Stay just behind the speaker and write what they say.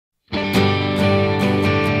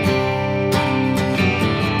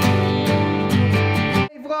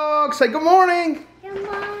Say good morning. Good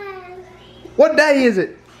morning. What day is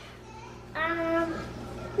it?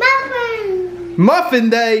 Muffin. Muffin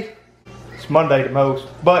day. It's Monday to most.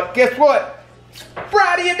 But guess what? It's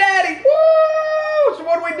Friday and Daddy. Woo! So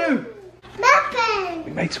what do we do? Muffin. We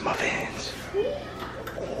made some muffins.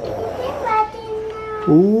 Now.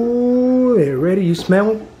 Ooh, they're ready. You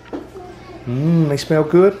smell them? Mmm, they smell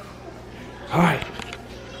good. All right.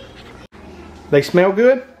 They smell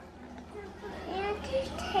good?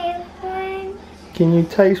 Can you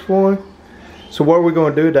taste one? So what are we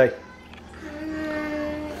going to do today?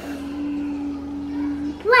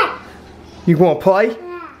 What? You want to play?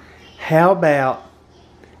 Yeah. How about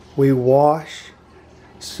we wash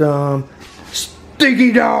some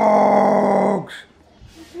stinky dogs?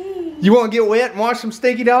 You want to get wet and wash some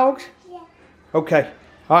stinky dogs? Yeah. Okay.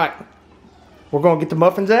 All right. We're going to get the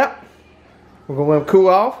muffins out. We're going to let them cool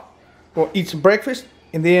off. We'll eat some breakfast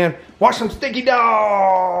and then wash some stinky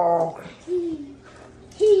dogs.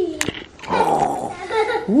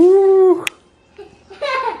 Woo!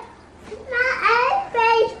 My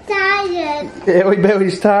belly's tired. Ellie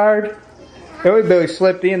Belly's tired. Ellie Belly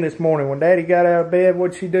slept in this morning. When Daddy got out of bed,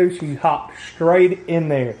 what'd she do? She hopped straight in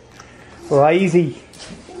there. Lazy.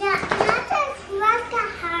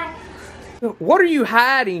 What are you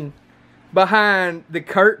hiding behind the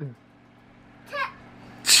curtain?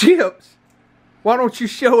 Chips. Why don't you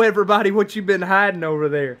show everybody what you've been hiding over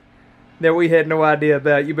there that we had no idea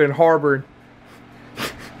about? You've been harboring.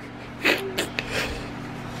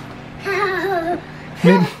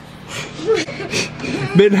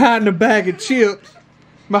 Been hiding a bag of chips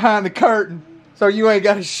behind the curtain so you ain't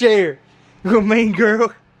got to share. You a mean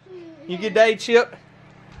girl. You get that chip?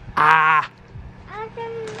 Ah.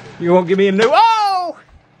 You won't give me a new. Oh!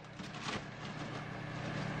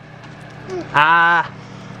 Ah.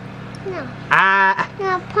 No. Ah.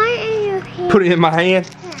 Now put it in your hand. Put it in my hand.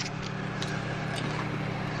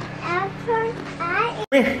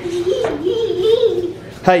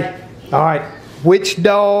 Hey, all right. Which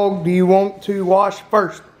dog do you want to wash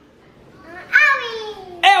first?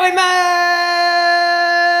 Ellie Mae!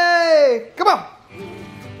 Come on.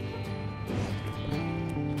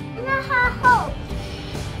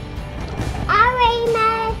 Ellie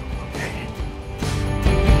Mae.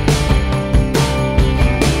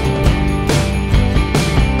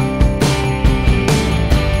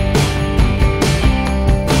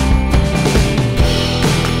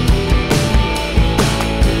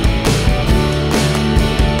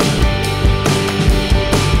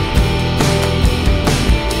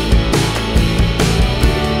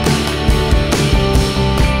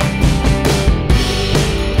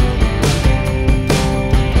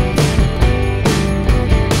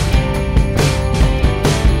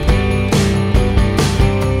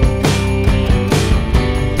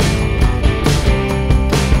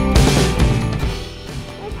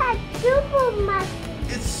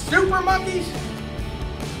 It's super monkeys.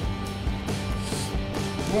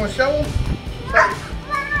 You want to show them?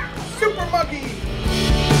 Super monkeys.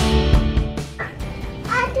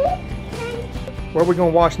 Where are we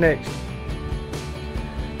going to wash next?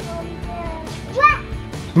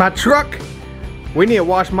 My truck? We need to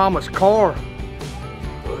wash Mama's car.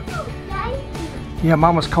 Yeah,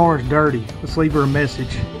 Mama's car is dirty. Let's leave her a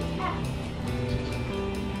message.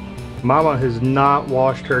 Mama has not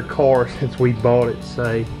washed her car since we bought it,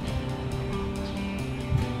 say.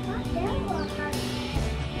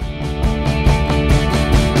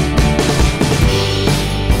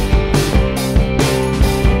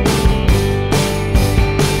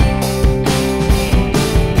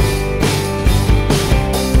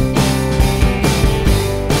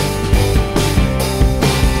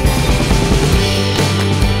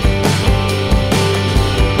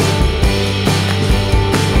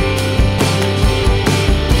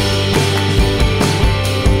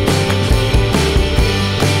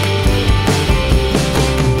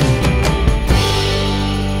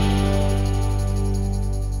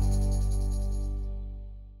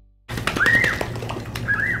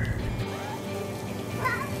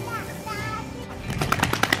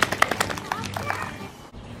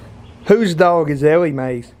 Whose dog is Ellie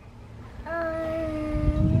Mae's?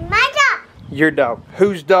 My dog. Your dog.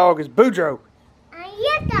 Whose dog is Boudreaux?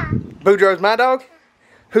 Your dog. Boudreaux's my dog?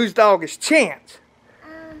 Whose dog is Chance?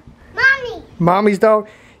 Mommy. Mommy's dog?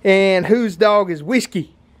 And whose dog is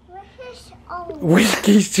Whiskey? Whiskey's old.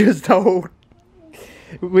 Whiskey's just old.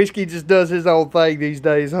 Whiskey just does his own thing these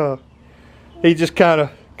days, huh? He just kind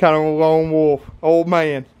of a lone wolf. Old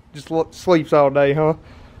man. Just sleeps all day, huh?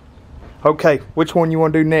 Okay, which one you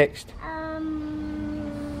want to do next?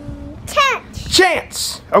 Chance.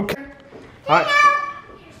 Chance! Okay. All right.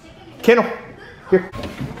 Kennel. Here.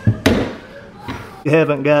 We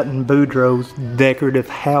haven't gotten Boudreaux's decorative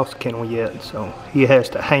house kennel yet, so he has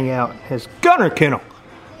to hang out in his gunner kennel.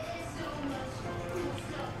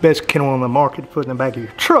 Best kennel on the market to put in the back of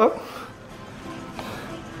your truck,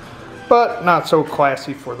 but not so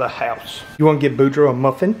classy for the house. You want to give Boudreaux a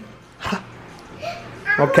muffin?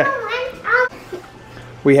 Okay.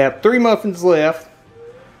 We have 3 muffins left.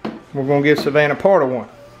 We're going to give Savannah part of one.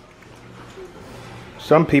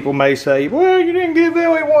 Some people may say, well, you didn't give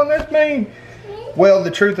Ellie one, that's mean. Well,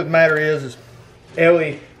 the truth of the matter is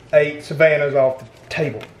Ellie ate Savannah's off the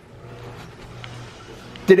table.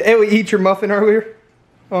 Did Ellie eat your muffin earlier?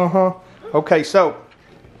 Uh-huh. Okay, so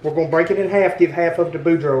we're going to break it in half, give half of it to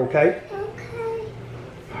Boudreaux, okay?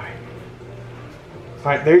 Okay. All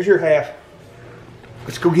right, there's your half.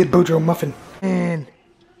 Let's go get Boudreaux a muffin. And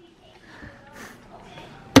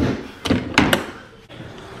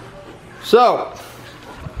so,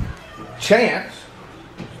 Chance,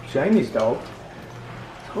 Jamie's dog, is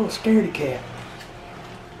a little scaredy cat.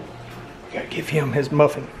 We gotta give him his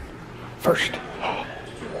muffin first.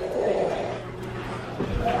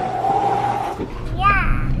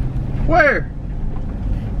 Yeah. Where?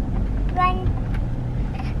 Run,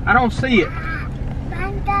 I don't see it.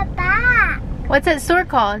 run the back. What's that store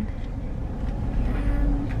called?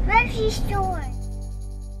 Grocery store.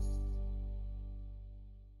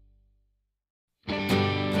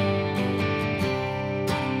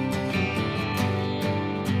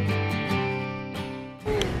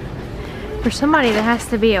 For somebody that has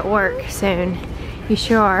to be at work soon, you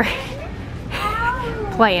sure are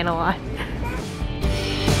playing a lot.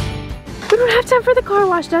 We don't have time for the car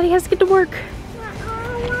wash. Daddy has to get to work.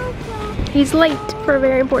 He's late for a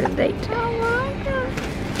very important date.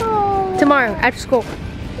 Tomorrow, after school.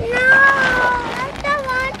 No, I don't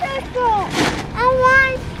want to go. I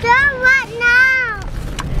want to right now.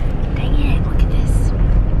 Dang it, look at this.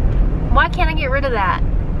 Why can't I get rid of that?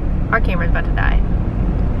 Our camera's about to die.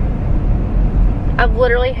 I've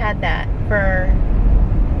literally had that for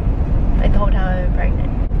like the whole time I've been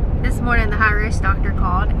pregnant. This morning the high risk doctor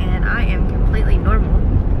called and I am completely normal.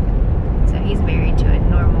 So he's married to a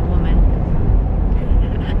normal woman.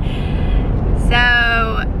 So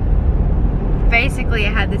basically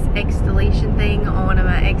I had this X deletion thing on one of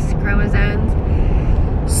my X chromosomes.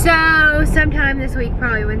 So sometime this week,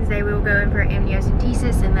 probably Wednesday, we will go in for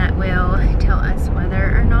amniocentesis and that will tell us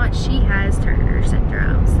whether or not she has Turner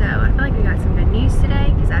syndrome. So I feel like we got some good news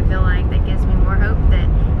today because I feel like that gives me more hope that,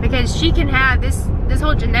 because she can have this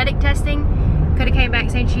whole genetic testing could have came back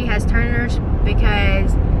saying she has Turner's,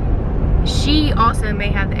 because she also may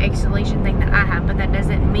have the X deletion thing that I have, but that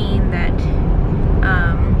doesn't mean that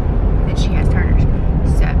that she has Turner's.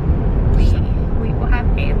 So we will have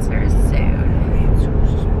answers soon.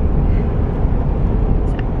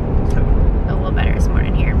 A little better this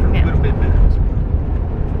morning hearing from him. A little bit better.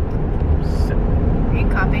 Are you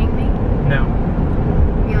copying me? No.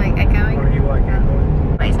 You like echoing? Or you like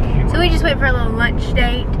Anyways, so we just went for a little lunch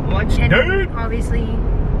date. Lunch and date? obviously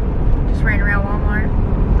just ran around Walmart.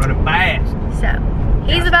 Running fast. So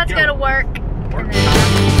he's about to go to work. Work.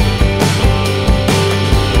 And then